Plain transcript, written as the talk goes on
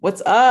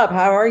What's up?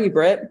 How are you,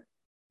 Britt?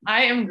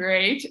 I am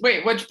great.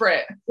 Wait, which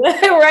Brit?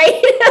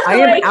 Right? I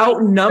am Like,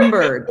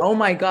 outnumbered. Oh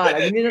my God.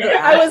 I need another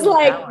I was Ashley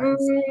like,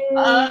 balance.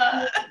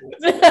 Uh,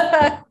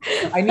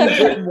 I need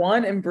Brit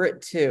one and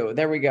Brit two.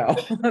 There we go.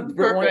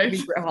 Brit one can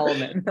be Perfect. Brit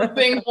Holloman.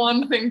 Thing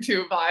one, thing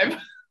two vibe.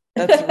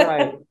 That's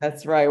right.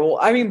 That's right. Well,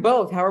 I mean,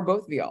 both. How are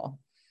both of y'all?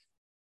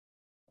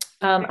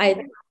 um,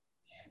 I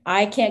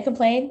I can't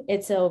complain.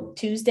 It's a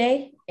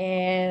Tuesday,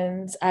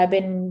 and I've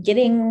been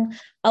getting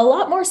a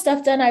lot more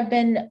stuff done. I've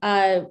been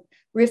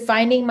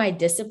refining my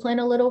discipline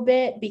a little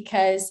bit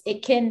because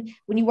it can,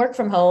 when you work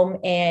from home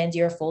and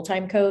you're a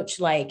full-time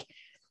coach, like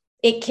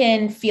it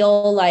can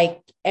feel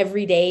like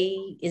every day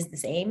is the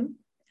same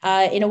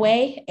in a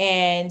way,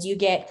 and you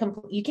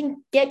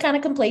can get kind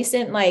of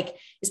complacent, like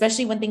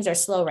especially when things are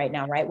slow right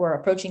now. Right, we're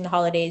approaching the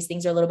holidays;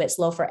 things are a little bit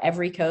slow for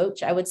every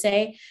coach, I would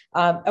say.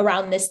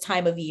 Around this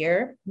time of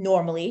year,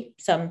 normally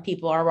some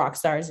people are rock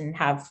stars and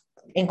have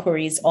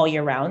inquiries all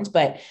year round,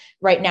 but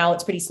right now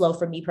it's pretty slow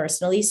for me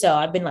personally. So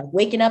I've been like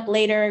waking up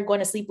later, going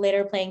to sleep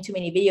later, playing too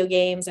many video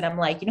games, and I'm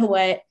like, you know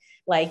what,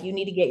 like you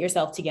need to get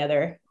yourself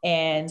together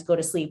and go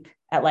to sleep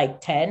at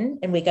like 10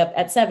 and wake up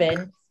at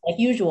 7 like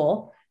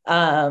usual.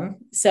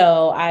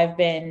 So I've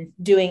been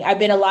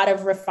a lot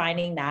of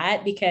refining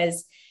that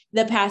because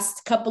the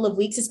past couple of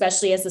weeks,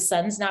 especially as the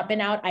sun's not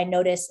been out, I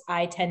notice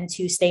I tend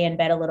to stay in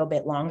bed a little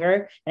bit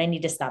longer, and I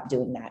need to stop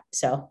doing that.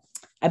 So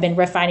I've been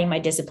refining my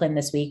discipline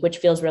this week, which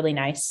feels really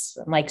nice.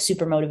 I'm like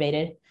super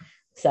motivated.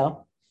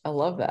 So I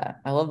love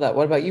that. I love that.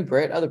 What about you,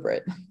 Brit? Other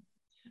Brit.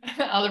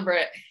 Other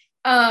Brit.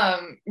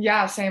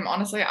 Yeah, same.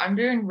 Honestly, I'm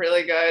doing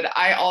really good.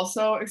 I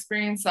also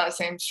experience that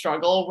same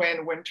struggle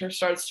when winter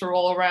starts to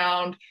roll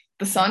around.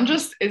 The sun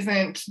just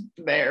isn't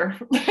there.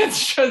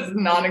 It's just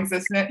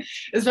non-existent,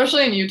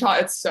 especially in Utah.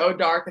 It's so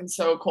dark and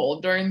so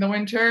cold during the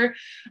winter.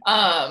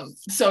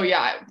 So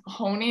yeah,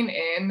 honing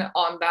in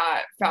on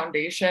that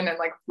foundation and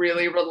like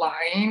really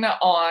relying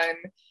on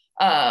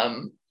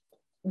um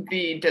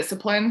the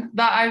discipline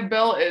that I've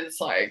built is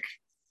like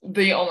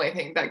the only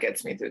thing that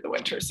gets me through the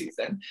winter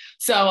season.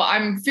 So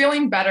I'm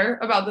feeling better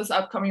about this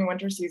upcoming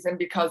winter season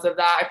because of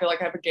that. I feel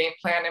like I have a game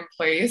plan in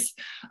place.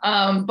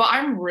 But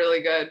I'm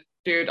really good,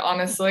 dude.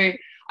 Honestly,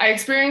 I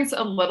experienced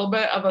a little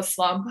bit of a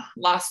slump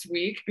last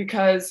week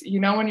because, you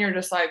know, when you're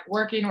just like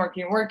working,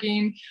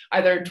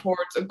 either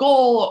towards a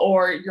goal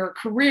or your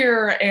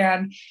career,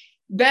 and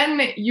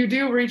then you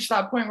do reach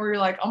that point where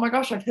you're like, oh my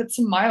gosh, I've hit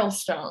some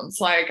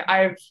milestones. Like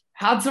I've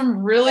had some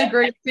really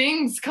great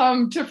things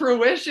come to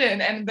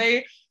fruition, and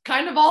they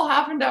kind of all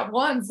happened at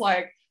once.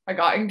 Like I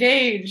got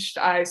engaged,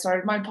 I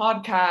started my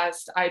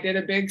podcast, I did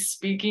a big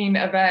speaking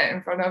event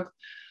in front of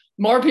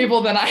more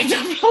people than I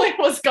definitely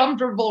was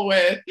comfortable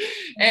with.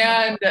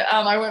 And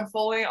I went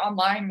fully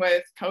online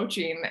with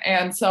coaching.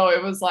 And so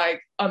it was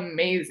like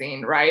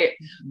amazing, right?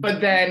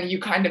 But then you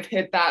kind of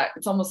hit that,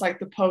 it's almost like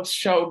the post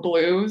show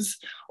blues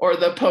or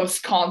the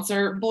post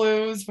concert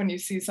blues when you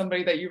see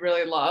somebody that you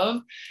really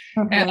love.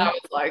 And I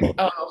was like,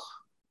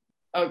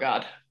 oh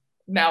God,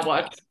 now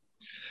what?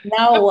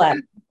 now what?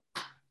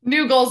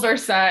 New goals are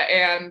set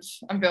and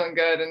I'm feeling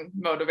good and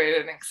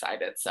motivated and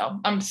excited. So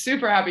I'm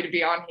super happy to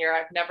be on here.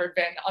 I've never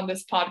been on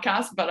this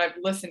podcast, but I've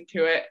listened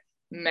to it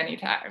many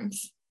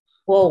times.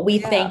 Well, we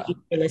Yeah. thank you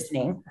for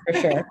listening for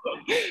sure.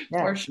 Yeah.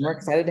 For sure. We're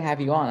excited to have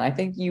you on. I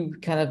think you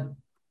kind of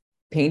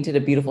painted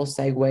a beautiful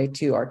segue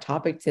to our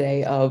topic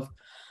today of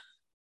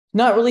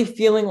not really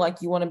feeling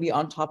like you want to be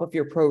on top of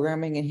your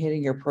programming and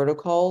hitting your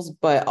protocols,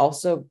 but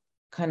also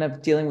kind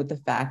of dealing with the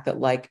fact that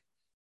like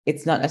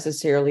it's not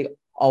necessarily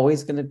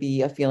always going to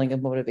be a feeling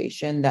of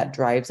motivation that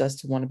drives us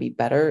to want to be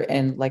better.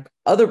 And like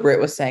other Brit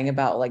was saying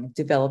about like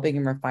developing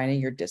and refining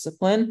your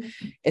discipline,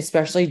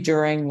 especially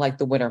during like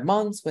the winter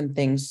months when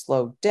things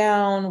slow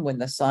down, when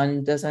the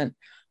sun doesn't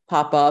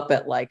pop up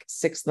at like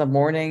 6 in the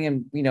morning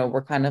and, you know,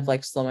 we're kind of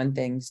like slowing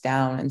things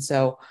down. And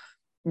so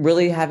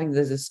really having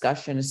the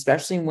discussion,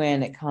 especially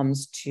when it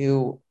comes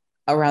to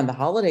around the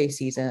holiday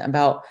season,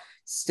 about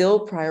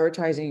still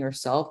prioritizing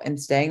yourself and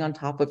staying on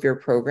top of your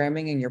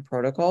programming and your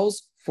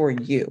protocols for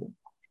you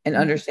and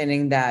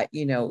understanding that,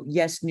 you know,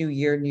 yes, new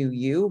year, new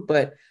you,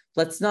 but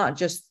let's not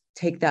just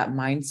take that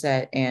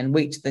mindset and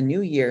wait to the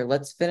new year.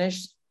 Let's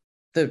finish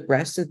the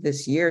rest of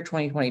this year,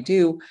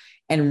 2022,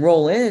 and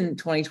roll in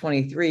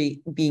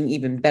 2023 being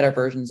even better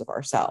versions of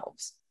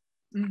ourselves.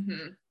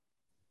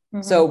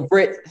 Mm-hmm. So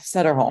Britt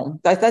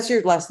Sederholm, that's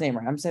your last name,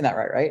 right? I'm saying that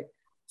right?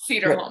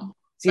 Britt Sederholm.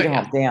 But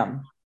yeah.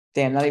 Sederholm.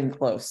 Damn, not even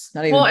close.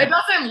 Not even Well, close. it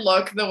doesn't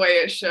look the way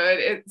it should.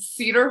 It's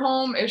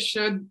Sederholm. It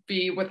should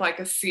be with like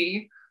a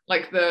C,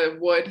 like the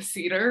wood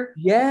cedar.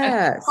 And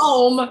Yes.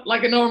 home,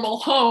 like a normal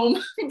home,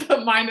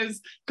 but mine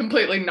is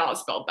completely not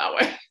spelled that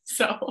way.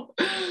 So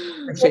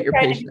Appreciate your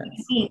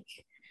patience.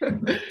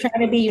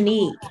 Trying to be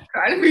unique.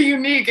 trying to be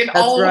unique in That's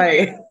all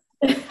right.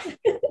 ways.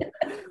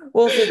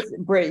 Well, since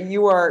Britt,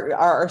 you are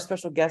our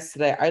special guest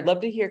today, I'd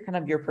love to hear kind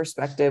of your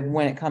perspective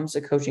when it comes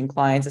to coaching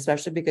clients,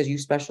 especially because you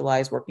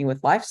specialize working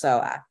with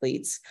lifestyle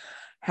athletes.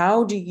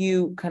 How do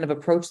you kind of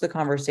approach the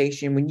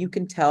conversation when you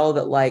can tell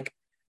that like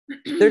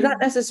they're not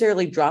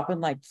necessarily dropping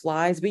like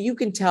flies, but you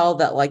can tell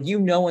that like,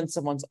 when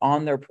someone's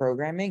on their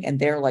programming and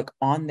they're like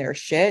on their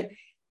shit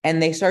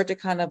and they start to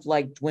kind of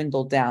like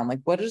dwindle down.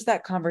 Like, what does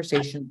that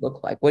conversation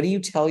look like? What do you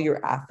tell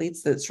your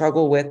athletes that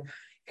struggle with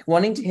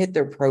wanting to hit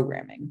their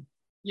programming?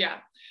 Yeah,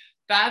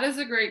 that is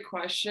a great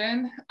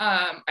question.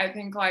 I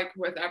think like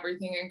with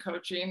everything in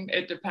coaching,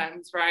 it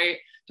depends, right?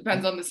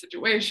 Depends on the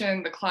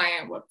situation, the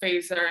client, what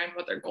phase they're in,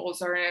 what their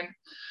goals are in.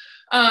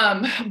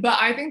 But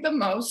I think the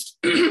most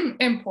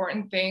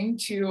important thing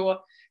to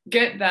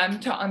get them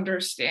to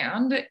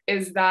understand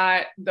is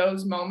that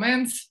those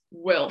moments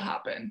will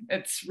happen.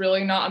 It's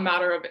really not a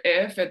matter of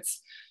if,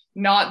 it's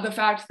not the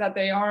fact that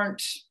they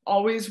aren't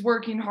always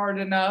working hard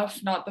enough,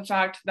 not the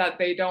fact that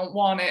they don't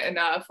want it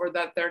enough or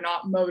that they're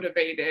not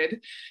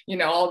motivated,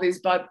 all these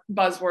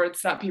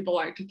buzzwords that people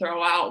like to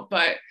throw out.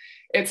 But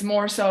it's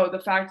more so the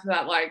fact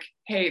that like,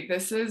 hey,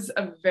 this is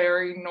a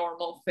very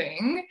normal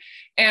thing.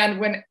 And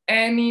when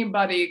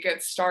anybody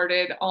gets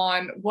started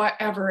on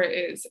whatever it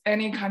is,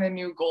 any kind of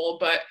new goal,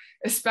 but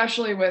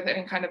especially with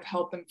any kind of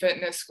health and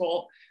fitness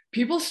goal,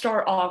 people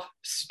start off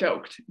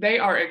stoked. They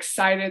are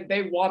excited.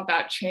 They want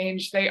that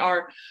change. They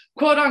are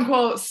quote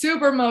unquote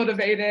super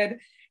motivated.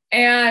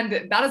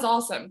 And that is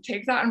awesome.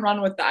 Take that and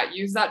run with that.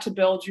 Use that to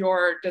build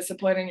your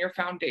discipline and your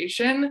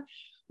foundation.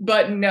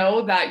 But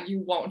know that you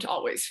won't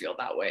always feel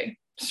that way.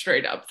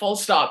 Straight up, full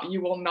stop.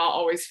 You will not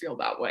always feel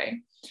that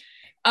way.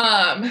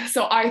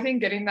 So I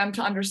think getting them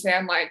to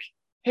understand like,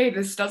 hey,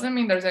 this doesn't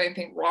mean there's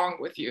anything wrong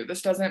with you.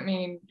 This doesn't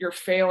mean you're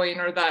failing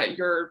or that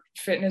your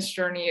fitness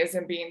journey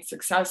isn't being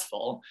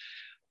successful.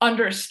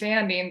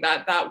 Understanding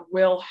that that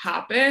will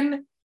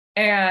happen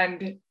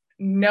and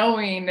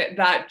knowing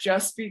that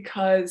just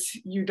because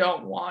you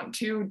don't want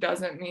to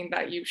doesn't mean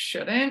that you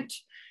shouldn't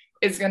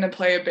is going to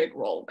play a big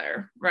role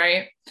there,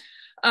 right?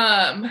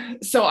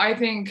 So I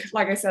think,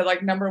 like I said,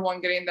 like number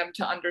one, getting them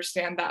to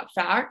understand that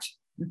fact,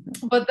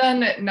 but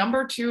then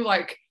number two,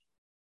 like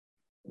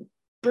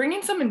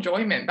bringing some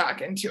enjoyment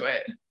back into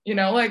it,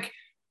 like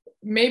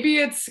maybe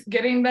it's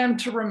getting them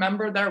to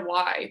remember their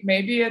why.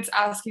 Maybe it's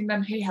asking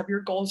them, hey, have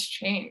your goals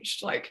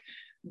changed? Like,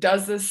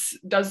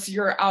 does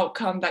your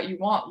outcome that you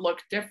want look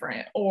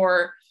different?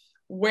 Or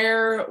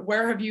where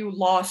have you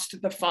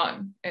lost the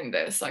fun in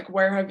this? Like,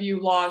 where have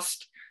you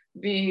lost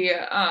the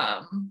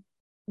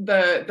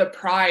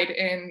pride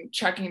in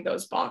checking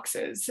those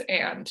boxes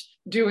and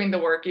doing the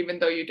work even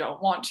though you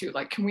don't want to?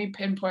 Like, can we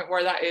pinpoint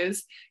where that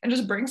is and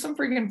just bring some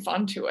freaking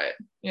fun to it?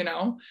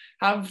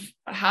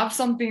 Have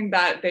something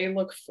that they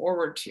look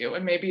forward to.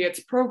 And maybe it's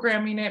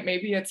programming it,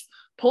 maybe it's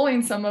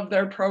pulling some of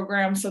their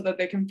programs so that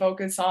they can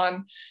focus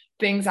on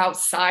things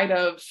outside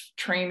of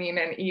training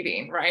and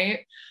eating,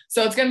 right?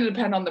 So it's going to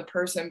depend on the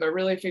person, but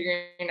really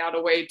figuring out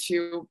a way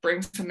to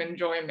bring some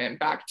enjoyment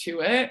back to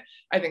it,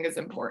 I think is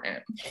important.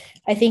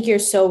 I think you're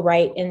so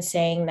right in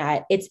saying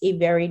that it's a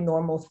very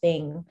normal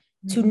thing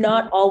to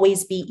not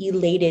always be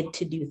elated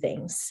to do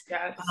things.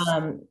 Yes.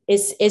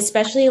 It's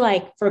especially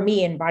like for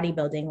me in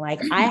bodybuilding, like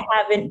I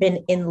haven't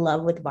been in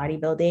love with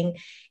bodybuilding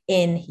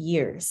in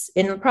years,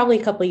 in probably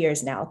a couple of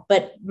years now,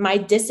 but my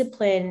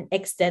discipline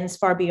extends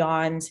far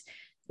beyond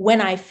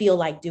when I feel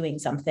like doing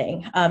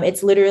something.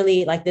 It's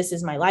literally like, this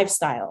is my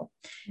lifestyle.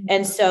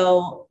 And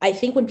so I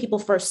think when people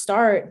first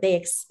start, they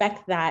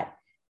expect that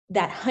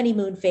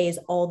honeymoon phase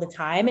all the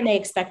time. And they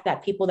expect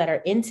that people that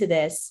are into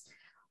this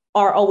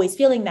are always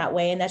feeling that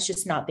way. And that's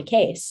just not the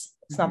case.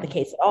 It's not the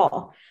case at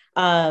all.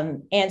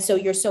 And so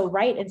you're so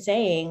right in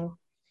saying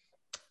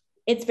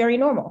it's very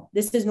normal.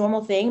 This is a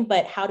normal thing,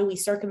 but how do we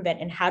circumvent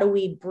and how do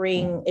we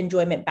bring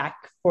enjoyment back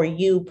for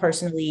you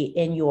personally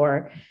in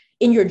your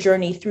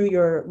journey through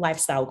your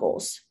lifestyle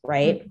goals,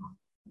 right?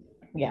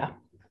 Yeah.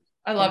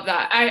 I love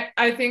that.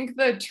 I think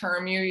the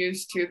term you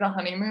used too, the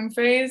honeymoon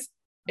phase,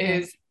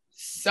 is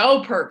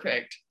so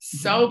perfect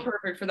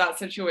for that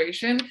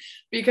situation,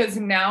 because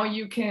now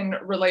you can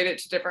relate it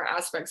to different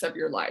aspects of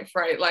your life,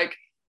 right? Like,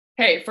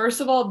 hey, first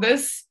of all,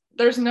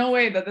 there's no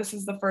way that this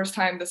is the first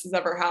time this has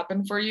ever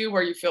happened for you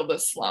where you feel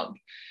this slump.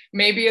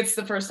 Maybe it's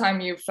the first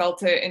time you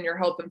felt it in your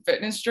health and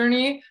fitness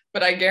journey,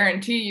 but I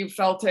guarantee you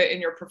felt it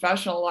in your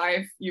professional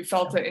life, you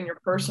felt it in your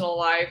personal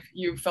life,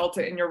 you felt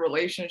it in your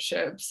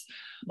relationships.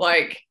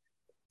 Like,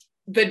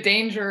 the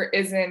danger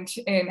isn't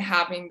in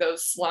having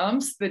those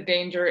slumps. The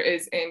danger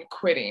is in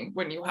quitting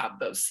when you have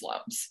those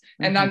slumps.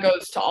 And that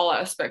goes to all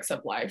aspects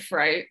of life,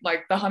 right?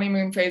 Like the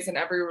honeymoon phase in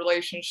every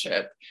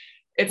relationship,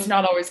 it's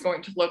not always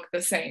going to look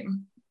the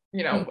same,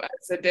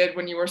 as it did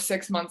when you were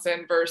 6 months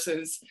in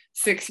versus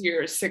 6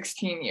 years,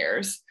 16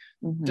 years.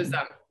 Does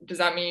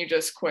that mean you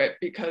just quit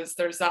because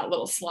there's that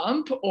little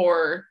slump?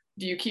 Or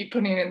do you keep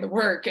putting in the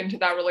work into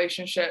that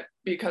relationship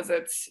because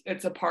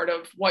it's a part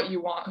of what you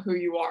want, who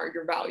you are,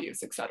 your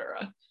values,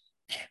 etc.?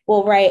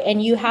 Well, right.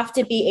 And you have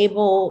to be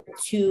able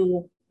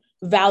to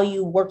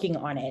value working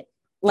on it.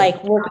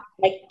 Like we're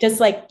like, just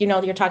like, you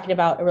know, you're talking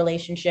about a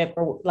relationship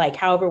or like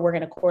however we're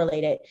going to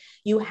correlate it.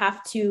 You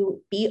have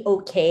to be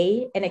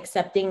okay and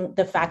accepting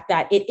the fact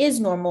that it is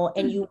normal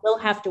and you will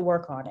have to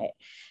work on it.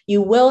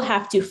 You will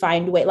have to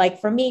find a way. Like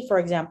for me, for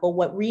example,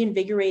 what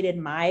reinvigorated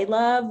my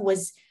love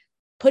was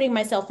putting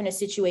myself in a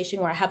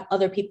situation where I have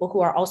other people who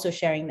are also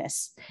sharing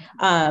this.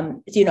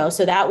 You know,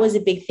 so that was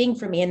a big thing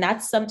for me. And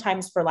that's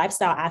sometimes for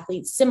lifestyle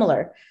athletes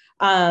similar.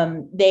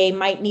 They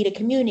might need a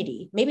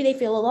community. Maybe they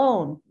feel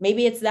alone.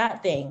 Maybe it's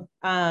that thing.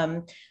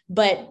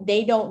 But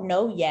they don't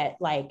know yet,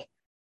 like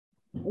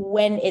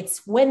when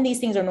these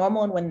things are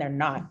normal and when they're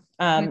not.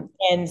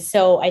 And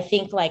so I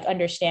think like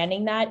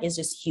understanding that is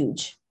just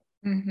huge.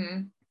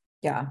 Mm-hmm.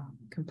 Yeah,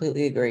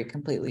 completely agree.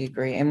 Completely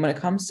agree. And when it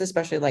comes to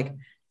especially like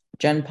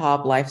Gen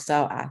Pop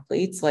lifestyle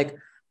athletes, like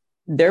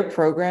their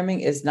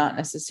programming is not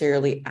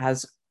necessarily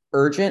as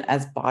urgent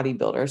as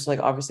bodybuilders. Like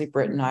obviously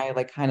Britt and I,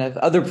 like kind of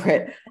other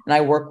Britt and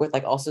I work with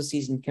like also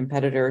seasoned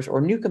competitors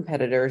or new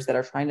competitors that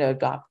are trying to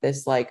adopt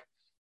this like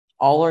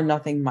all or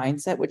nothing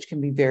mindset, which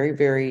can be very,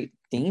 very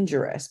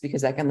dangerous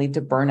because that can lead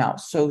to burnout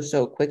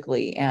so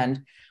quickly.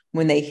 And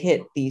when they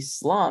hit these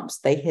slumps,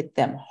 they hit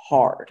them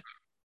hard.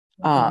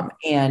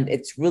 And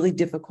it's really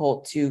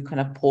difficult to kind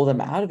of pull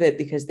them out of it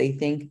because they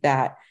think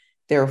that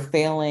they're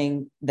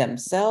failing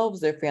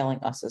themselves, they're failing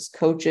us as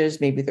coaches,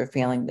 maybe they're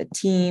failing the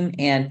team.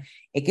 And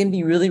it can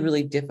be really,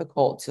 really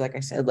difficult to, like I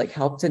said, like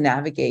help to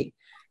navigate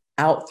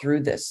out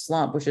through this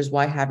slump, which is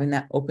why having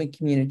that open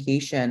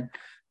communication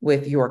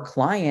with your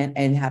client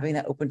and having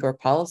that open door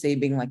policy,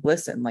 being like,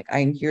 listen, like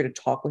I'm here to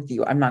talk with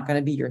you. I'm not going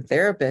to be your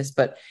therapist,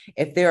 but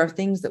if there are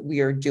things that we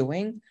are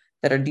doing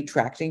that are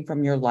detracting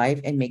from your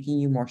life and making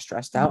you more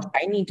stressed out,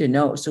 I need to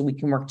know so we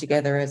can work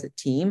together as a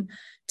team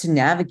to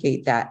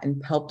navigate that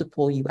and help to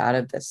pull you out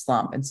of this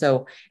slump. And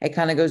so it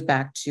kind of goes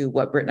back to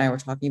what Britt and I were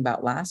talking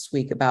about last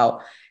week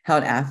about how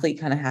an athlete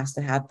kind of has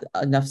to have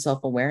enough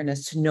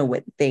self-awareness to know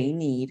what they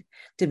need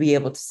to be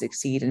able to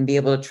succeed and be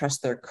able to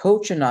trust their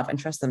coach enough and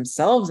trust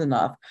themselves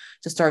enough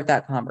to start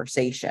that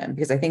conversation.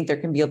 Because I think there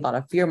can be a lot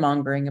of fear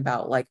mongering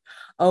about like,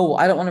 oh,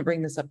 I don't want to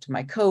bring this up to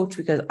my coach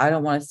because I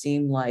don't want to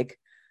seem like,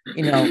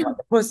 you know, like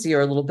a pussy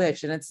or a little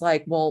bitch. And it's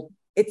like, well,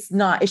 it's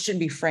not, it shouldn't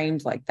be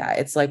framed like that.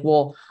 It's like,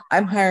 well,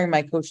 I'm hiring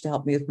my coach to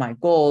help me with my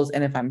goals.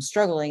 And if I'm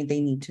struggling,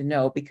 they need to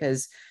know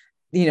because,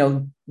 you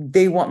know,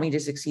 they want me to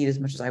succeed as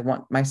much as I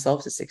want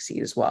myself to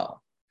succeed as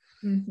well.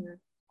 Mm-hmm.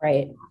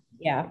 Right.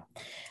 Yeah.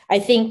 I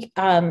think,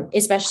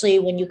 especially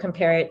when you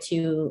compare it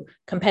to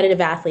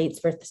competitive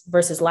athletes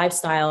versus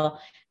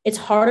lifestyle, it's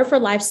harder for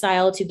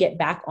lifestyle to get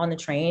back on the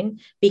train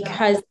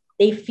because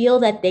they feel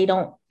that they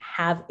don't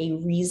have a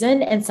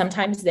reason. And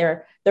sometimes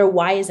their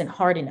why isn't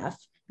hard enough.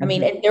 I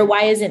mean, their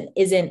why isn't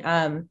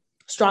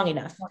strong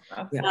enough.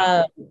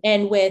 Yeah.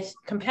 And with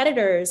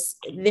competitors,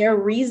 their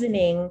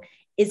reasoning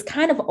is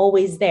kind of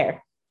always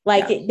there.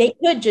 Like they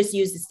could just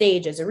use the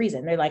stage as a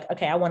reason. They're like,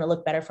 okay, I want to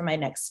look better for my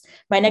next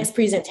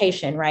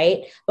presentation,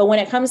 right? But when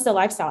it comes to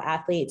lifestyle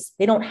athletes,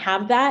 they don't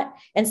have that.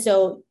 And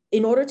so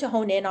in order to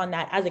hone in on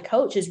that as a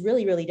coach is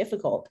really, really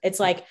difficult. It's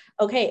like,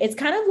 okay, it's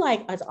kind of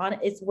like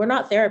we're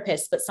not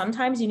therapists, but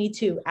sometimes you need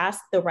to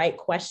ask the right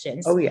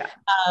questions. Oh yeah.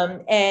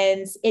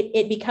 And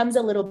it becomes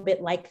a little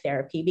bit like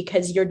therapy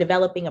because you're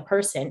developing a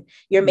person.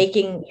 You're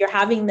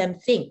having them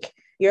think.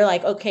 You're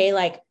like, okay,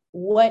 like,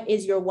 what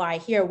is your why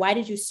here? Why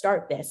did you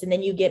start this? And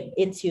then you get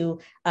into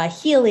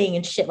healing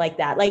and shit like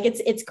that. Like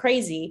it's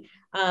crazy.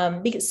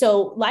 Because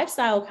so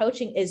lifestyle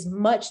coaching is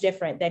much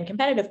different than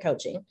competitive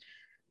coaching.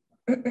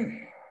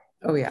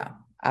 Oh yeah,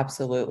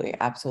 absolutely.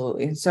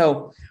 Absolutely. And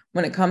so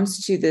when it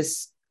comes to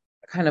this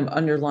kind of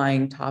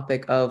underlying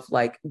topic of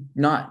like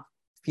not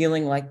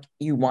feeling like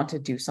you want to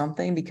do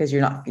something because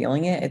you're not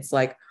feeling it, it's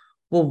like,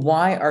 well,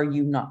 why are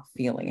you not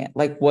feeling it?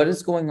 Like what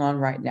is going on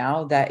right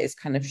now that is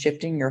kind of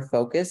shifting your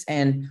focus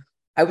and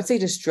I would say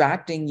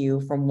distracting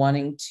you from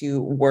wanting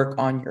to work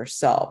on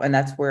yourself. And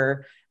that's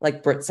where,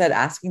 like Britt said,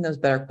 asking those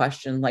better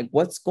questions, like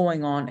what's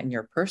going on in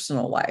your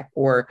personal life,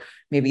 or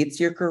maybe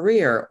it's your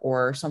career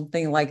or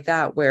something like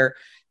that, where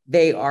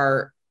they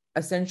are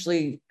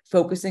essentially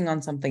focusing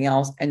on something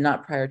else and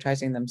not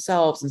prioritizing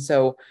themselves. And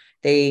so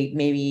they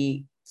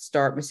maybe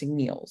start missing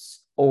meals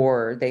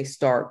or they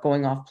start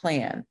going off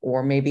plan,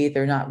 or maybe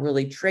they're not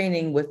really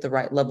training with the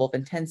right level of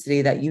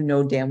intensity that you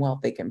know damn well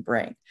they can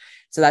bring.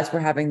 So that's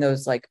where having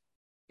those like,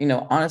 you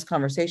know, honest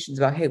conversations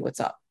about, hey, what's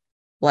up?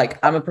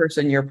 Like, I'm a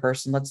person, you're a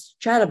person. Let's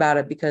chat about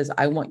it because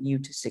I want you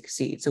to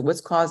succeed. So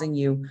what's causing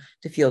you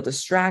to feel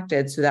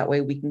distracted? So that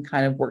way we can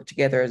kind of work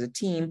together as a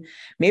team,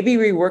 maybe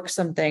rework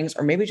some things,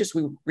 or maybe just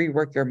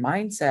rework your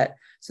mindset.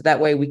 So that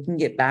way we can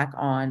get back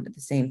on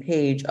the same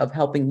page of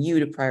helping you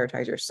to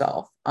prioritize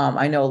yourself.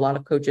 I know a lot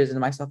of coaches and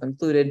myself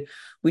included,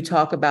 we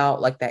talk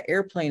about like that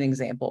airplane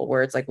example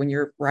where it's like when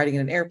you're riding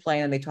in an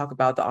airplane and they talk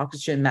about the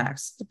oxygen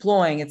mask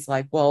deploying, it's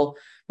like, well,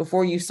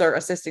 before you start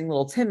assisting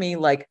little Timmy,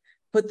 like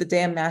put the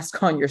damn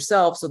mask on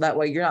yourself so that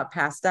way you're not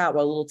passed out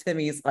while little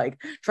Timmy's like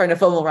trying to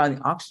fumble around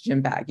the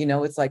oxygen bag. You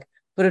know, it's like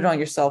put it on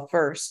yourself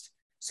first.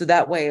 So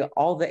that way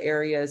all the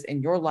areas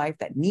in your life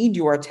that need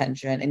your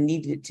attention and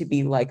need it to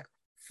be like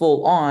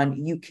full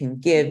on you can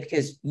give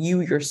because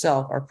you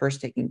yourself are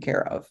first taken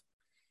care of.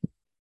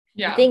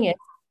 Yeah.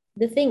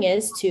 The thing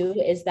is too,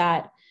 is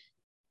that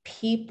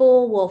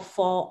people will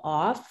fall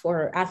off,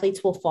 or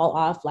athletes will fall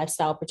off,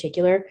 lifestyle in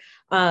particular,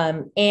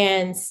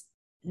 and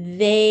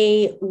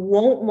they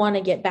won't want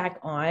to get back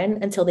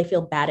on until they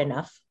feel bad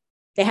enough.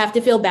 They have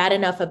to feel bad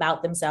enough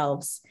about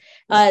themselves.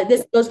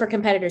 This goes for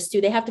competitors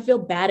too. They have to feel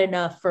bad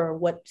enough for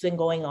what's been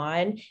going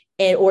on,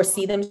 or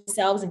see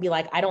themselves and be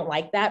like, I don't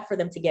like that, for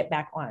them to get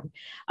back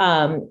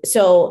on.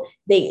 So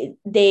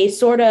they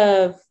sort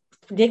of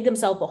dig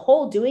themselves a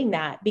hole doing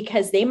that,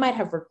 because they might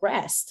have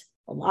regressed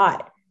a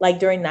lot. Like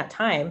during that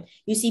time,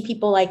 you see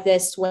people like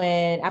this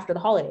when after the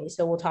holidays.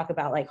 So we'll talk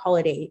about like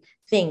holiday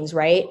things,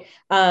 right?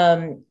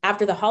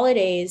 After the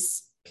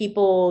holidays,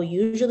 people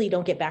usually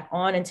don't get back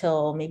on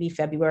until maybe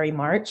February,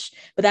 March,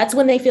 but that's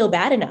when they feel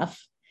bad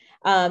enough.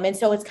 And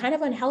so it's kind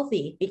of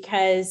unhealthy,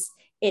 because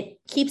it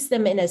keeps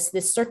them in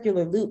this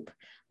circular loop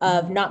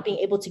of not being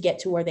able to get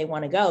to where they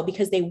want to go,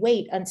 because they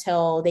wait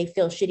until they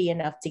feel shitty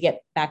enough to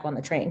get back on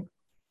the train.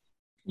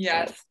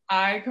 Yes,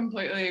 I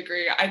completely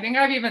agree. I think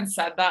I've even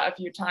said that a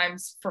few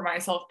times for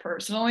myself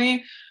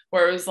personally,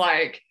 where it was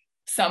like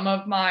some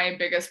of my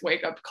biggest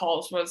wake up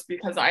calls was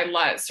because I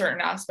let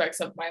certain aspects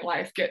of my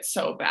life get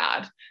so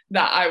bad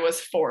that I was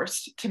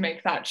forced to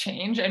make that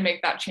change, and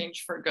make that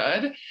change for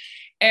good.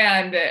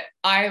 And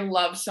I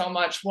love so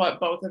much what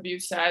both of you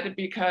said,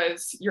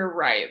 because you're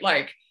right.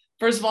 Like,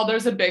 first of all,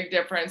 there's a big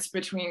difference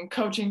between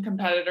coaching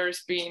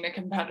competitors, being a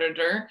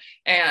competitor,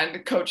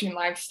 and coaching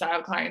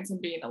lifestyle clients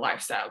and being a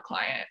lifestyle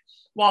client.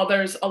 While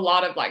there's a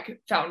lot of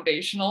like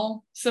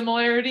foundational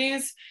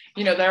similarities,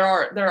 there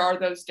are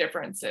those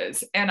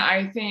differences. And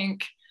I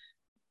think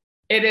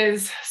it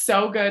is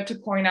so good to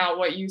point out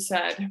what you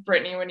said,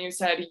 Brittany, when you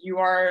said you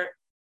are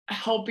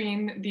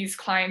helping these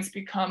clients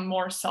become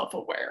more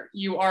self-aware.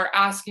 You are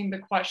asking the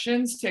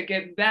questions to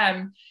get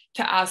them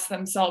to ask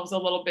themselves a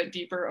little bit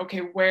deeper. Okay,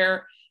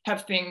 where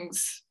have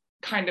things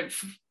kind of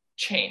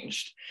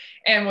changed?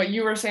 And what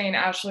you were saying,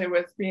 Ashley,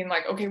 with being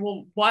like, okay,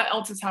 well, what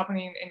else is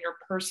happening in your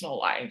personal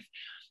life?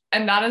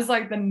 And that is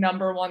like the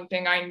number one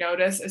thing I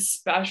notice,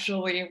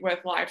 especially with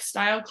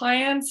lifestyle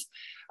clients,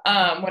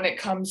 when it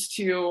comes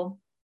to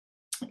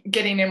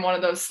getting in one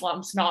of those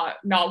slumps, not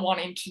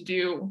wanting to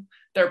do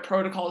their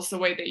protocols the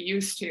way they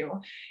used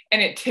to.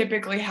 And it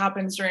typically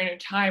happens during a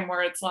time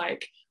where it's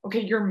like,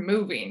 okay, you're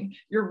moving,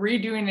 you're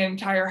redoing an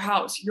entire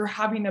house, you're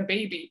having a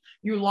baby,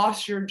 you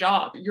lost your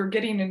job, you're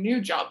getting a new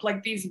job,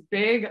 like these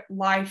big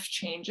life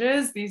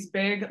changes, these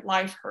big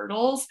life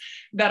hurdles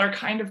that are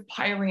kind of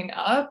piling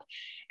up.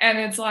 And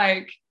it's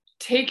like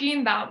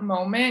taking that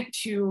moment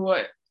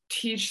to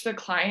teach the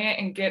client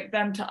and get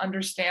them to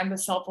understand the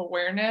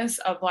self-awareness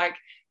of like,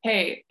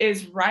 hey,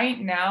 is right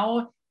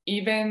now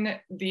even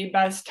the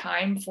best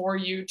time for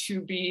you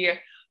to be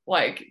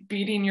like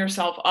beating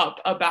yourself up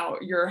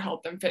about your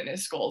health and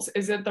fitness goals?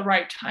 Is it the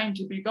right time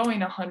to be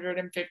going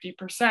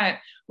 150%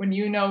 when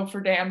you know for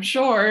damn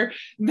sure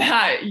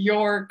that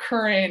your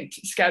current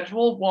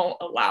schedule won't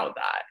allow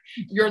that?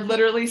 You're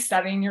literally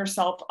setting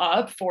yourself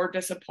up for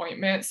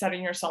disappointment,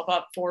 setting yourself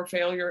up for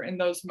failure in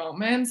those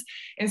moments,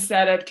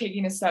 instead of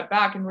taking a step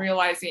back and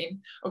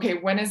realizing, okay,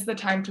 when is the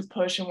time to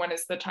push and when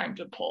is the time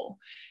to pull?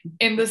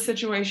 In the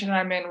situation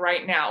I'm in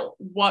right now,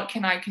 what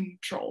can I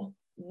control?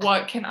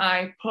 What can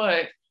I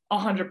put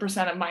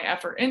 100% of my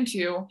effort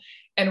into,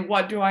 and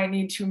what do I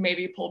need to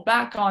maybe pull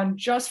back on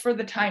just for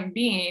the time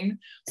being,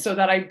 so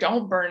that I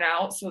don't burn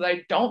out, so that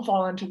I don't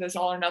fall into this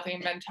all or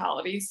nothing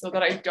mentality, so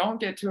that I don't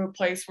get to a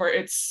place where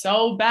it's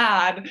so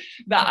bad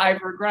that I've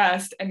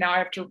regressed and now I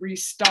have to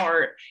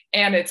restart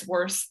and it's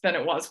worse than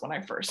it was when I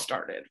first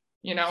started,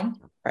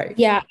 Right.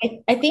 Yeah,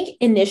 I think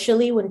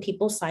initially when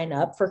people sign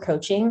up for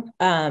coaching,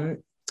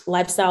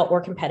 lifestyle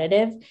or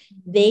competitive,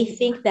 they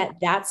think that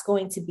that's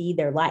going to be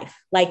their life,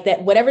 like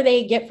that whatever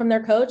they get from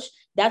their coach,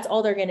 that's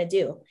all they're going to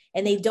do.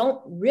 And they don't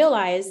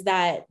realize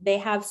that they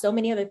have so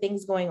many other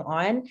things going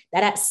on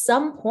that at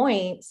some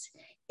point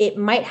it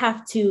might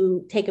have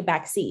to take a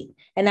back seat,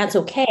 and that's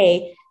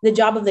okay. The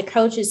job of the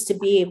coach is to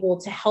be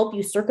able to help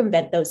you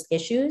circumvent those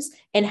issues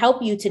and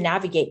help you to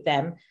navigate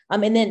them.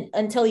 And then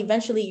until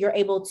eventually you're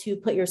able to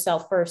put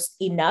yourself first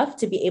enough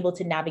to be able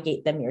to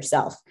navigate them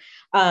yourself.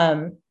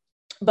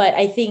 But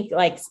I think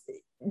like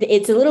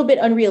it's a little bit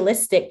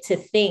unrealistic to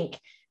think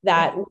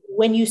that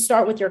when you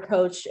start with your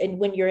coach and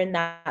when you're in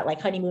that like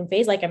honeymoon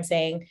phase, like I'm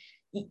saying,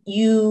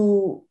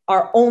 you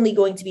are only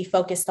going to be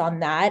focused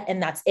on that.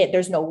 And that's it.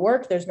 There's no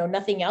work, there's no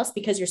nothing else,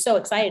 because you're so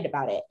excited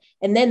about it.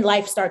 And then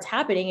life starts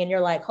happening and you're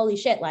like, holy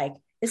shit, like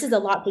this is a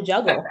lot to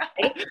juggle.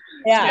 Right?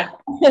 Yeah.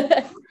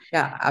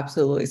 Yeah,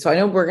 absolutely. So I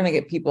know we're going to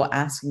get people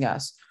asking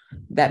us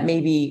that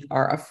maybe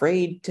are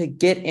afraid to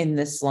get in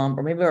this slump,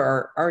 or maybe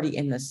are already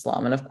in this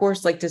slum. And of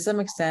course, like to some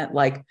extent,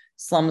 like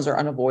slums are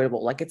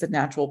unavoidable. Like it's a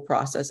natural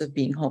process of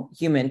being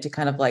human to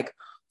kind of like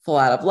fall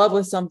out of love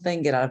with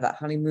something, get out of that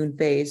honeymoon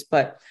phase.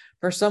 But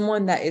for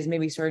someone that is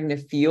maybe starting to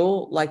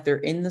feel like they're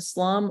in the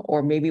slum,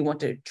 or maybe want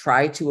to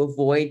try to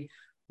avoid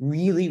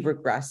really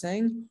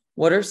regressing,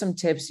 what are some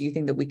tips you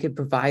think that we could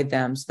provide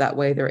them so that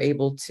way they're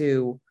able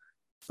to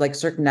like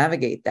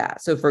circumnavigate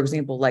that? So for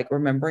example, like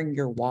remembering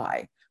your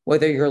why,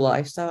 whether you're a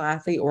lifestyle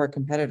athlete or a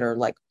competitor,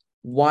 like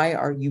why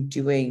are you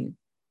doing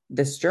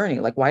this journey?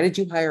 Like, why did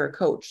you hire a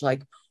coach?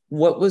 Like,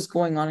 what was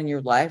going on in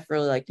your life?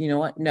 Really, like, you know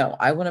what? No,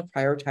 I want to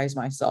prioritize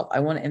myself.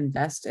 I want to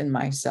invest in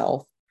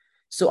myself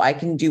so I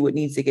can do what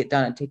needs to get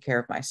done and take care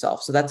of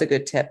myself. So that's a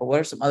good tip. But what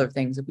are some other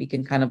things that we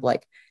can kind of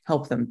like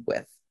help them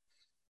with?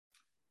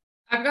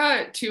 I've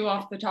got two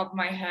off the top of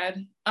my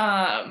head.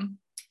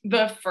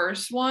 The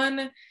first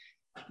one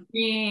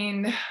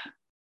being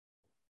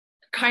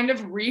kind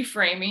of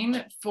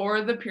reframing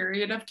for the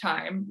period of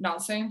time,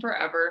 not saying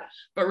forever,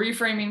 but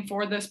reframing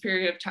for this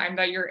period of time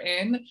that you're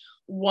in,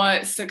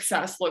 what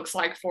success looks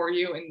like for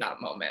you in that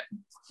moment,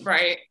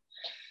 right?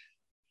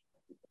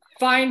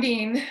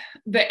 Finding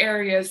the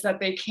areas that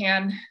they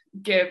can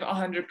give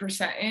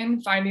 100%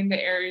 in, finding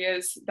the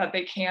areas that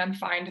they can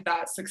find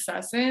that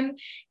success in,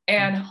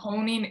 and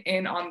honing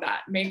in on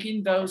that,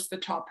 making those the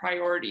top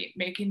priority,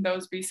 making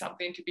those be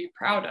something to be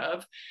proud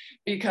of.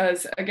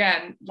 Because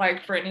again,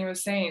 like Brittany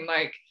was saying,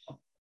 like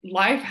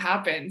life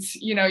happens,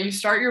 you know, you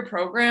start your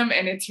program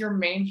and it's your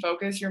main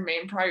focus, your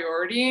main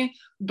priority,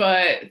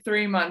 but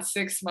 3 months,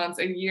 6 months,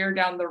 a year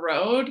down the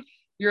road,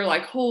 you're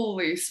like,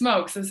 holy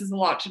smokes, this is a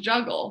lot to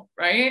juggle,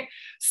 right?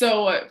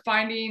 So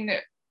finding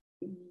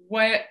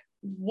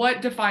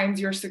what defines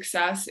your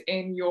success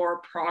in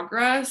your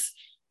progress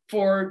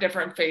for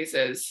different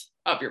phases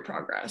of your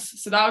progress.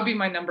 So that would be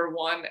my number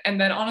one. And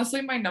then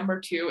honestly, my number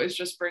two is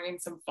just bringing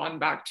some fun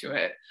back to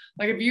it.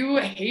 Like if you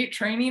hate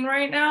training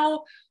right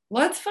now,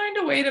 let's find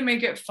a way to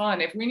make it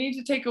fun. If we need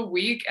to take a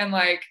week and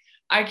like,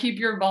 I keep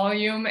your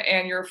volume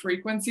and your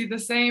frequency the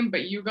same,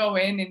 but you go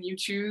in and you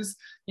choose,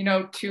 you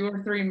know, 2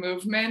 or 3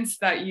 movements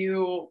that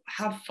you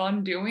have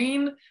fun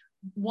doing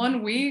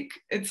 1 week,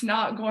 it's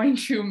not going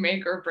to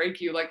make or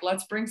break you. Like,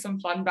 let's bring some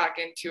fun back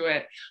into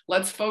it.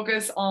 Let's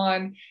focus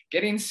on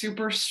getting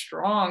super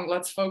strong.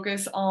 Let's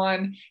focus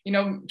on, you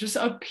know, just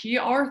a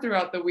PR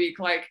throughout the week.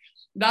 Like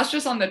that's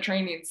just on the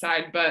training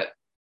side, but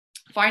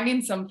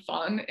finding some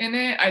fun in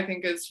it, I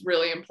think is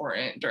really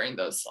important during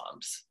those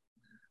slumps.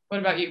 What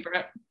about you,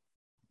 Britt?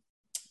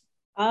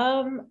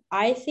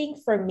 I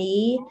think for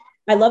me,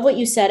 I love what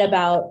you said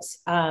about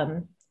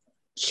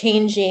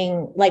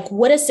changing, like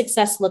what does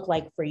success look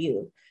like for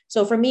you?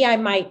 So for me, I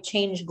might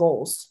change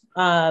goals.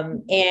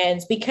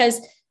 And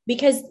because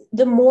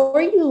the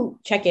more you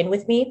check in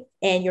with me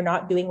and you're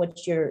not doing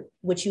what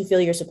you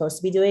feel you're supposed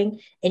to be doing,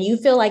 and you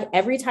feel like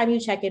every time you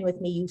check in with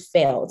me, you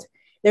failed,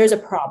 there's a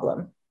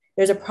problem.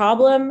 There's a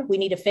problem. We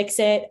need to fix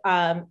it.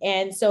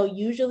 And so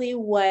usually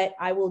what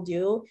I will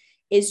do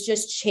is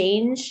just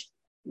change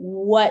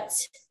what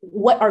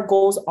our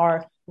goals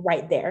are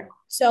right there.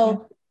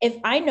 So if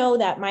I know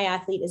that my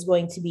athlete is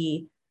going to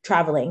be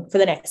traveling for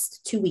the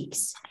next 2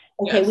 weeks,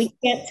 okay,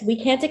 yes, we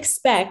can't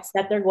expect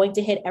that they're going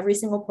to hit every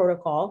single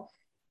protocol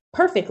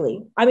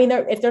perfectly. I mean,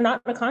 if they're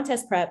not in a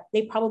contest prep,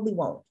 they probably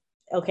won't.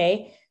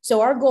 Okay,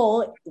 so our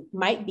goal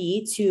might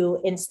be to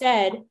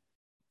instead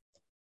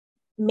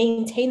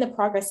maintain the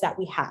progress that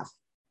we have,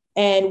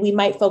 and we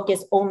might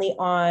focus only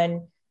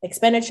on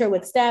expenditure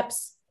with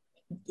steps.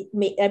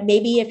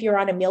 Maybe if you're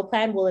on a meal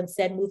plan, we'll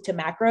instead move to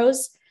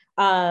macros,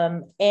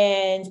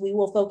 and we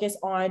will focus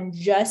on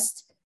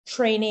just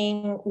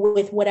training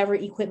with whatever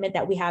equipment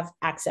that we have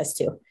access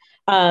to.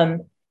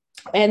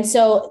 And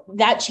so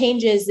that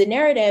changes the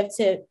narrative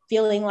to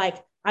feeling like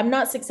I'm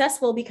not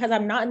successful because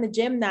I'm not in the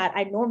gym that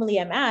I normally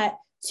am at,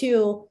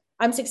 to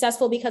I'm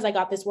successful because I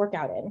got this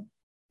workout in.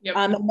 Yep.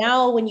 And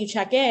now when you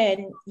check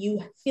in,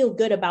 you feel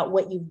good about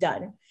what you've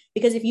done.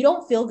 Because if you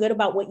don't feel good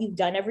about what you've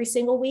done every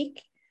single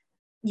week,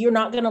 you're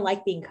not going to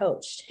like being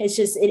coached. It's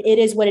just, it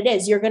is what it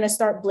is. You're going to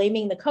start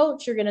blaming the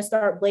coach. You're going to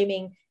start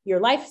blaming your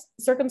life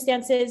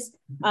circumstances.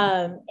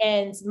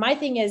 And my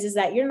thing is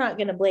that you're not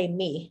going to blame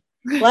me.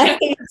 Like,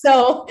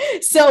 so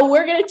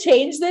we're going to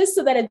change this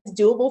so that it's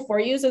doable for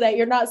you, so that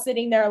you're not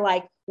sitting there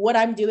like, what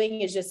I'm doing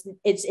is just,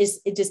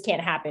 it just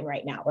can't happen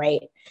right now.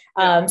 Right.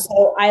 Yeah.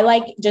 So I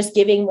like just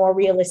giving more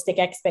realistic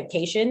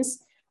expectations.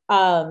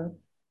 And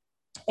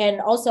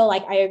also,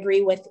 like, I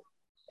agree with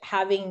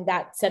having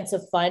that sense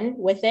of fun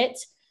with it.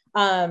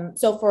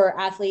 So for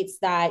athletes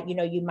that, you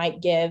know, you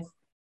might give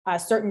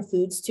certain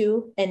foods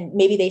to, and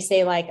maybe they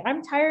say like,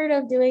 I'm tired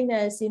of doing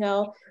this, you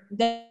know,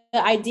 the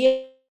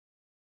idea.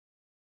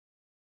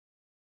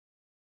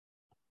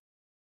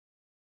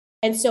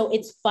 And so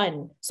it's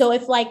fun. So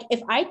if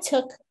I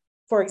took,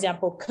 for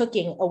example,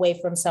 cooking away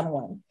from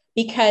someone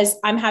because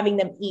I'm having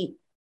them eat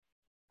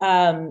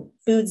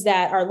foods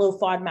that are low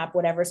FODMAP,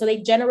 whatever, so they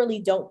generally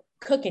don't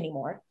cook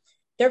anymore,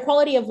 their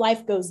quality of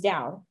life goes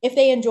down if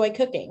they enjoy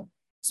cooking.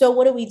 So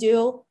what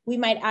do? We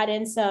might add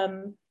in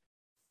some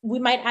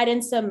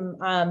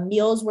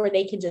meals where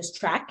they can just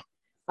track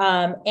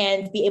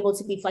and be able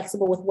to be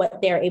flexible with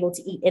what they're able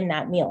to eat in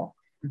that meal.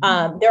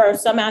 There are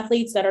some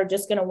athletes that are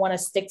just going to want to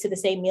stick to the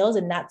same meals,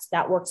 and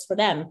that works for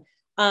them.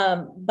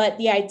 But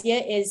the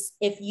idea is,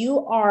 if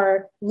you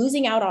are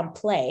losing out on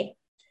play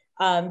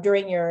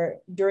during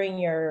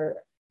your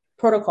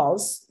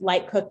protocols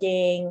like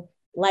cooking,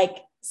 like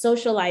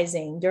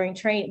socializing during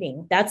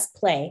training, that's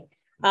play.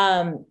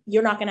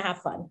 You're not going to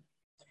have fun.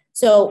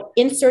 So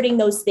inserting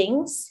those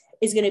things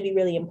is going to be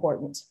really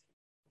important.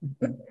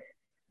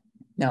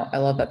 No, I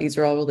love that. These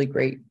are all really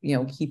great,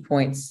 key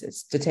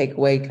points to take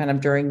away kind of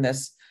during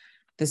this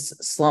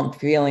slump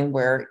feeling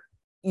where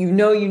you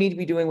need to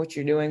be doing what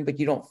you're doing, but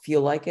you don't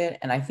feel like it.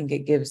 And I think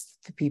it gives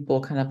the people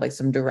kind of like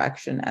some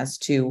direction as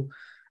to,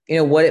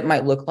 what it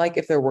might look like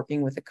if they're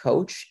working with a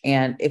coach.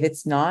 And if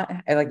it's not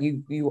like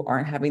you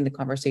aren't having the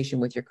conversation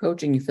with your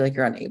coach and you feel like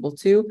you're unable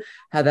to,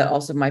 how that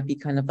also might be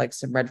kind of like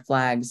some red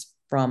flags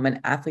from an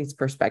athlete's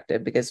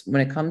perspective, because when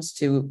it comes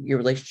to your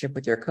relationship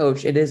with your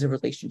coach, it is a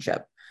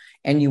relationship.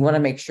 And you want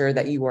to make sure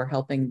that you are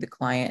helping the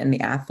client and the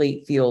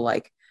athlete feel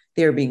like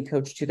they're being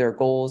coached to their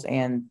goals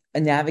and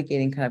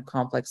navigating kind of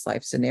complex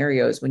life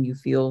scenarios when you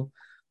feel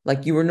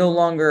like you are no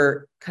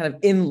longer kind of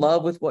in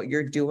love with what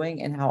you're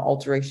doing and how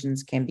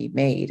alterations can be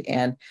made.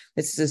 And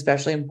this is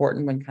especially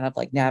important when kind of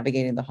like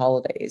navigating the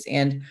holidays.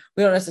 And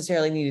we don't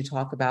necessarily need to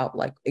talk about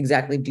like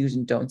exactly do's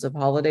and don'ts of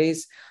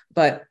holidays,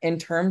 but in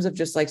terms of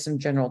just like some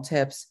general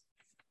tips,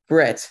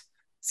 Britt,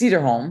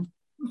 Sederholm,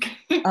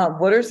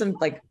 what are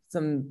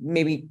some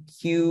maybe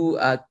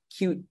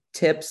cute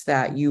tips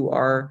that you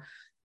are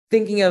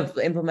thinking of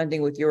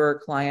implementing with your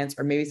clients,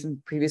 or maybe some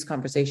previous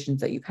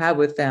conversations that you've had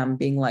with them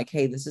being like,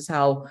 hey, this is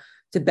how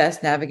to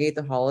best navigate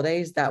the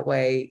holidays. That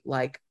way,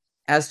 like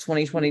as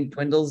 2020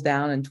 dwindles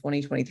down and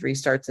 2023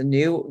 starts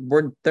anew,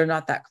 they're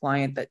not that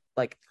client that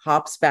like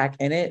hops back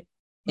in it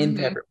in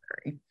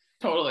February.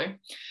 Totally.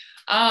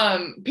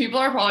 People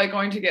are probably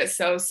going to get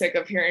so sick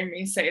of hearing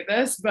me say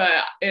this,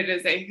 but it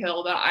is a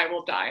hill that I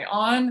will die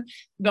on.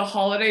 The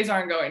holidays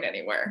aren't going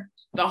anywhere.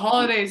 The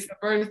holidays, the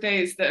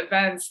birthdays, the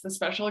events, the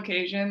special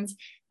occasions,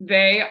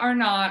 they are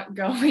not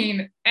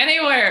going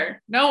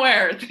anywhere,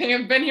 nowhere. They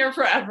have been here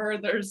forever.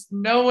 There's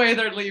no way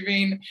they're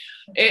leaving.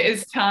 It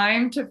is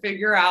time to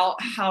figure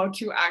out how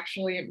to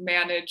actually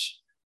manage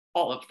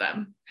all of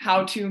them,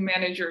 how to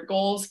manage your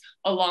goals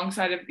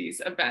alongside of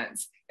these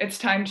events. It's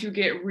time to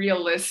get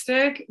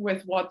realistic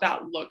with what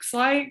that looks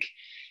like.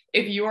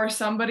 If you are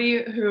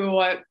somebody who,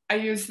 I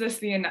used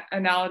the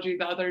analogy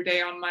the other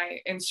day on my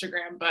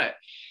Instagram, but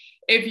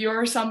if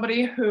you're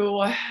somebody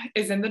who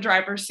is in the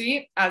driver's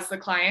seat as the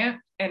client,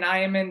 and I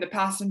am in the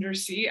passenger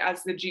seat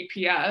as the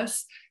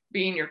GPS,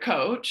 being your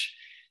coach,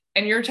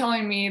 and you're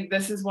telling me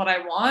this is what I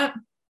want,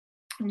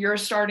 you're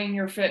starting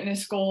your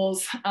fitness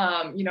goals,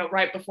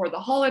 right before the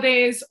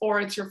holidays,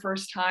 or it's your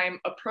first time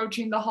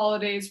approaching the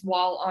holidays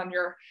while on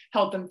your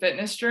health and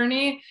fitness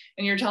journey,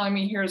 and you're telling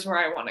me, here's where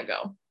I want to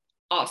go.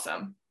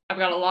 Awesome. I've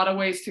got a lot of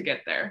ways to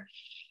get there.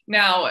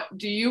 Now,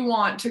 do you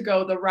want to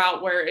go the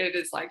route where it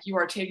is like you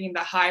are taking the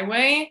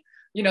highway?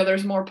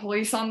 There's more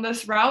police on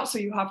this route, so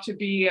you have to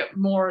be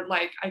more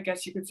like, I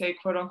guess you could say,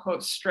 quote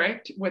unquote,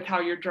 strict with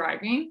how you're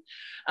driving,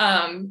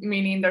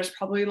 meaning there's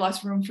probably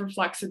less room for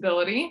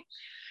flexibility.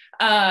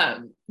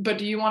 But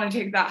do you want to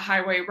take that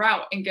highway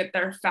route and get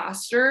there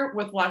faster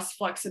with less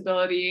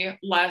flexibility,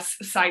 less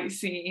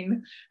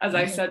sightseeing, as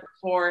I said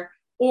before,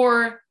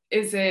 or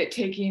is it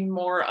taking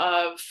more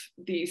of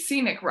the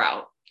scenic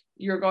route?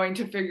 You're going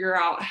to figure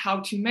out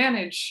how to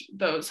manage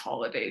those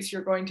holidays.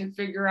 You're going to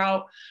figure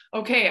out,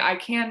 okay, I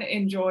can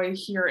enjoy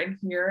here and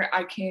here.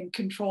 I can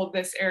control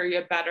this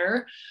area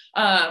better.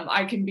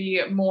 I can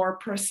be more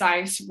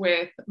precise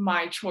with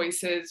my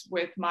choices,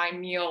 with my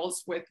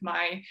meals, with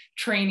my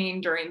training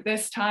during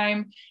this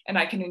time, and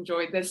I can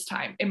enjoy this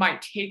time. It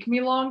might take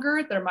me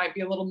longer. There might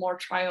be a little more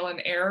trial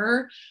and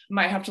error. I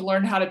might have to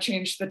learn how to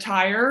change the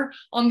tire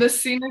on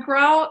this scenic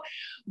route,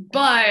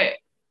 but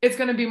it's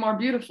going to be more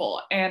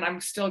beautiful, and I'm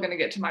still going to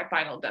get to my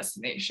final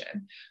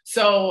destination.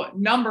 So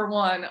number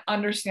one,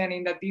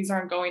 understanding that these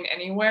aren't going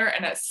anywhere.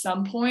 And at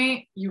some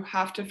point you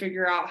have to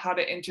figure out how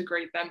to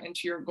integrate them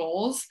into your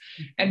goals.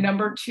 And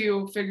number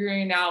two,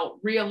 figuring out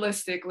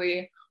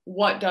realistically,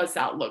 what does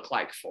that look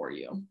like for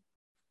you?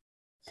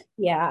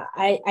 Yeah,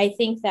 I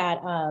think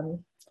that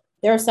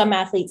there are some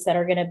athletes that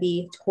are going to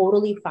be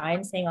totally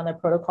fine staying on their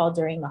protocol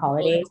during the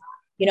holidays,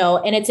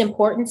 and it's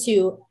important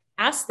to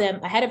ask them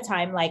ahead of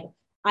time, like,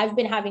 I've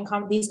been having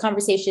these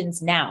conversations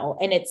now,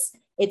 and it's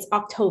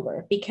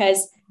October,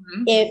 because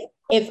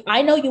if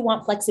I know you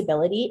want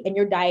flexibility and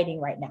you're dieting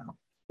right now,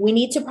 we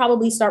need to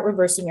probably start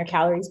reversing your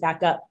calories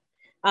back up,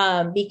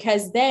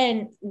 because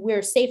then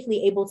we're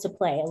safely able to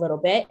play a little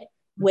bit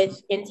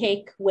with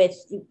intake.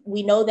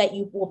 We know that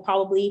you will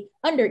probably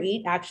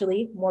undereat,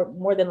 actually,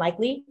 more than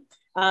likely,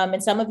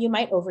 and some of you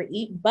might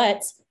overeat,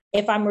 but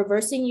if I'm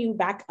reversing you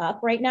back up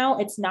right now,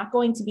 it's not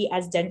going to be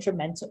as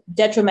detrimental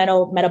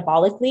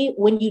metabolically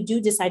when you do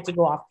decide to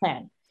go off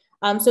plan.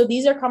 So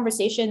these are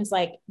conversations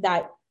like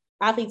that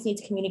athletes need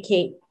to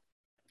communicate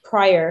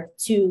prior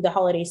to the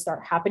holidays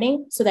start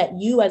happening, so that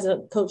you as a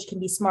coach can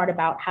be smart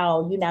about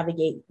how you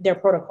navigate their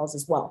protocols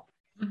as well.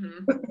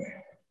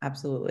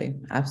 Absolutely.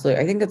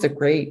 Absolutely. I think that's a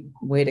great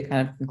way to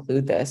kind of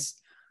conclude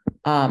this.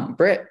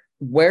 Britt,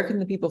 where can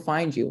the people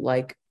find you?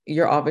 Like,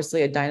 you're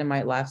obviously a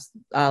dynamite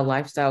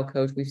lifestyle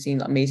coach. We've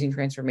seen amazing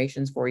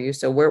transformations for you.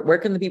 So where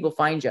can the people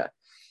find you?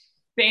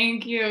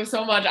 Thank you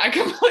so much. I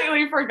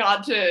completely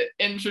forgot to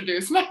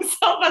introduce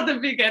myself at the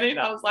beginning.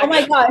 I was like, oh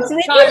my gosh.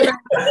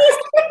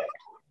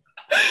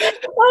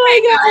 Oh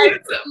my God.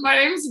 My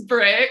name's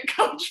Britt,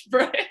 Coach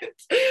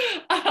Britt.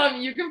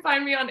 You can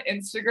find me on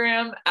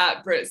Instagram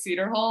at Britt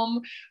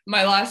Sederholm.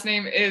 My last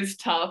name is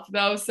tough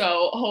though,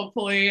 so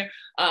hopefully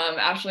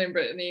Ashley and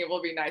Brittany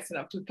will be nice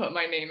enough to put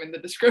my name in the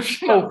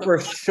description. Oh, for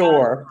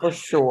sure.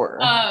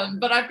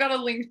 But I've got a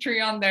link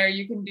tree on there.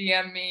 You can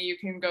DM me. You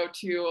can go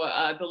to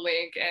the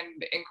link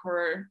and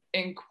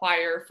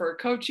inquire for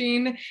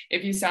coaching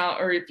if you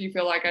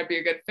feel like I'd be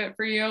a good fit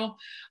for you.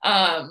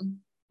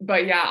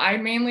 But yeah, I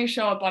mainly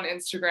show up on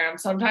Instagram.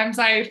 Sometimes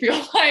I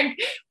feel like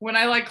when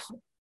I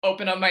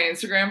open up my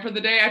Instagram for the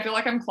day, I feel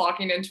like I'm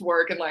clocking into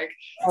work and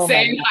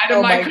saying hi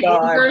to my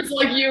coworkers,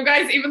 like you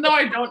guys, even though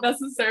I don't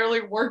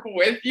necessarily work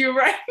with you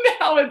right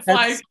now. It's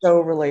That's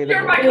so relatable.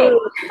 You're my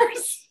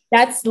coworkers.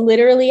 That's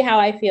literally how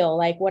I feel.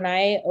 Like when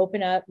I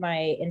open up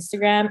my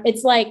Instagram,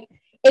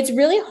 it's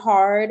really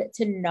hard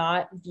to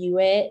not view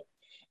it.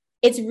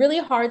 It's really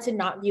hard to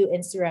not view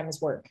Instagram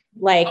as work.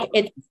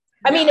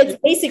 It's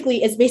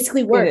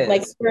basically work.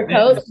 Like for a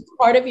coach, it's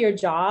part of your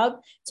job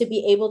to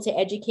be able to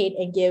educate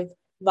and give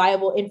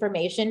viable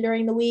information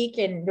during the week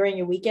and during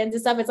your weekends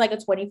and stuff. It's like a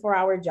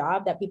 24-hour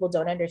job that people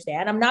don't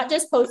understand. I'm not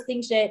just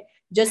posting shit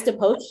just to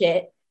post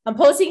shit. I'm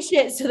posting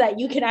shit so that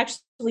you can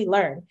actually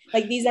learn.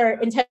 Like these are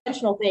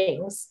intentional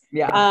things.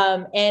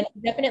 Yeah. And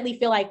definitely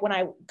feel like when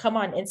I come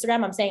on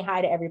Instagram, I'm saying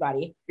hi to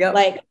everybody. Yep.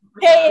 Like,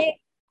 hey,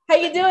 how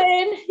you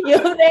doing?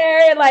 You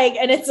there?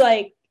 And it's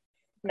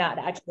not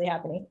actually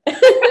happening.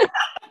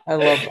 I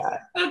love that.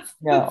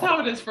 That's how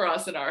it is for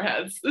us in our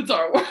heads. It's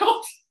our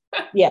world.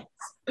 Yeah.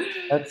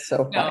 That's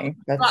so funny.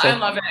 I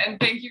love it. And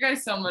thank you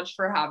guys so much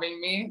for having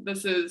me.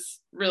 This is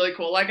really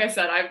cool. Like I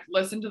said, I've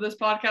listened to this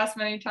podcast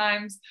many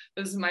times.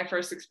 This is my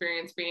first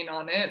experience being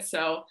on it.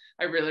 So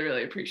I really,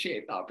 really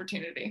appreciate the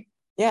opportunity.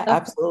 Yeah,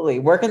 absolutely.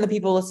 Where can the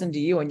people listen to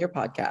you and your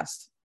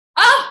podcast?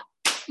 Oh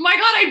my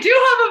God, I do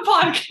have a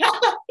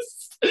podcast.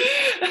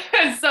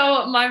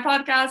 So my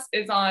podcast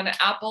is on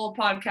Apple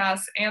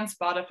Podcasts and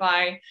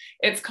Spotify.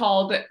 It's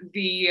called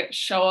the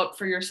Show Up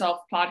for Yourself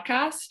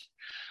podcast.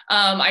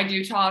 I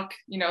do talk,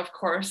 of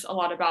course, a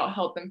lot about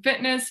health and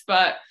fitness,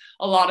 but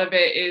a lot of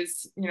it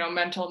is,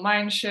 mental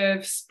mind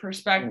shifts,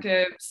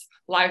 perspectives,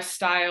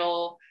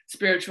 lifestyle,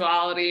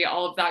 spirituality,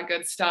 all of that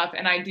good stuff.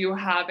 And I do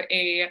have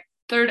a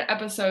third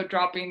episode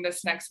dropping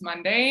this next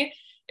Monday.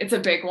 It's a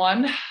big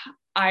one.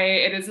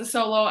 It is a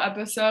solo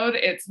episode.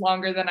 It's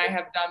longer than I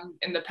have done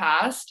in the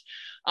past.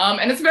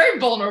 And it's very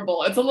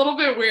vulnerable. It's a little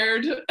bit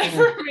weird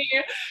for me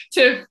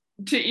to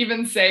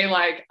even say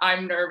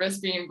I'm nervous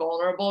being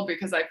vulnerable,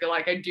 because I feel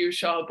like I do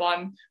show up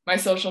on my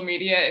social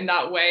media in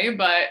that way,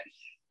 but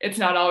it's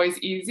not always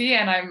easy.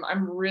 And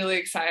I'm really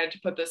excited to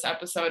put this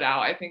episode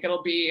out. I think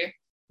it'll be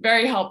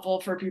very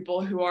helpful for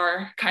people who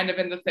are kind of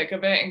in the thick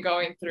of it and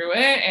going through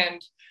it, and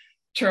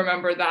to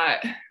remember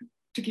that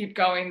to keep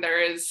going,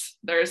 there is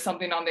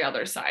something on the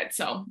other side.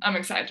 So I'm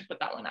excited to put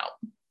that one out.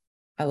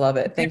 I love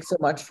it. Thanks so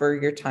much for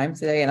your time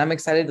today. And I'm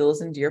excited to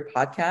listen to your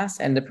podcast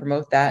and to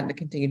promote that and to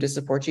continue to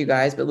support you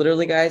guys. But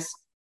literally, guys,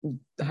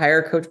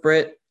 hire Coach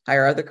Britt,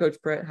 hire other Coach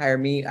Britt, hire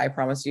me. I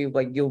promise you,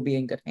 you'll be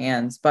in good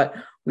hands. But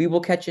we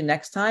will catch you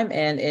next time.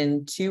 And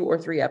in 2 or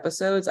 3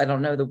 episodes, I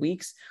don't know the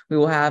weeks, we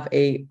will have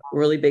a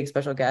really big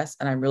special guest.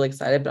 And I'm really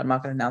excited, but I'm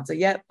not going to announce it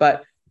yet.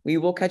 But we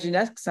will catch you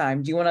next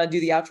time. Do you want to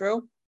do the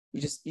outro?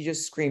 You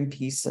just scream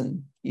peace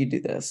and you do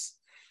this.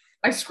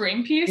 I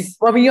scream peace?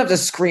 Well, I mean, you have to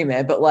scream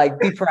it, but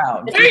be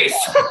proud. Peace.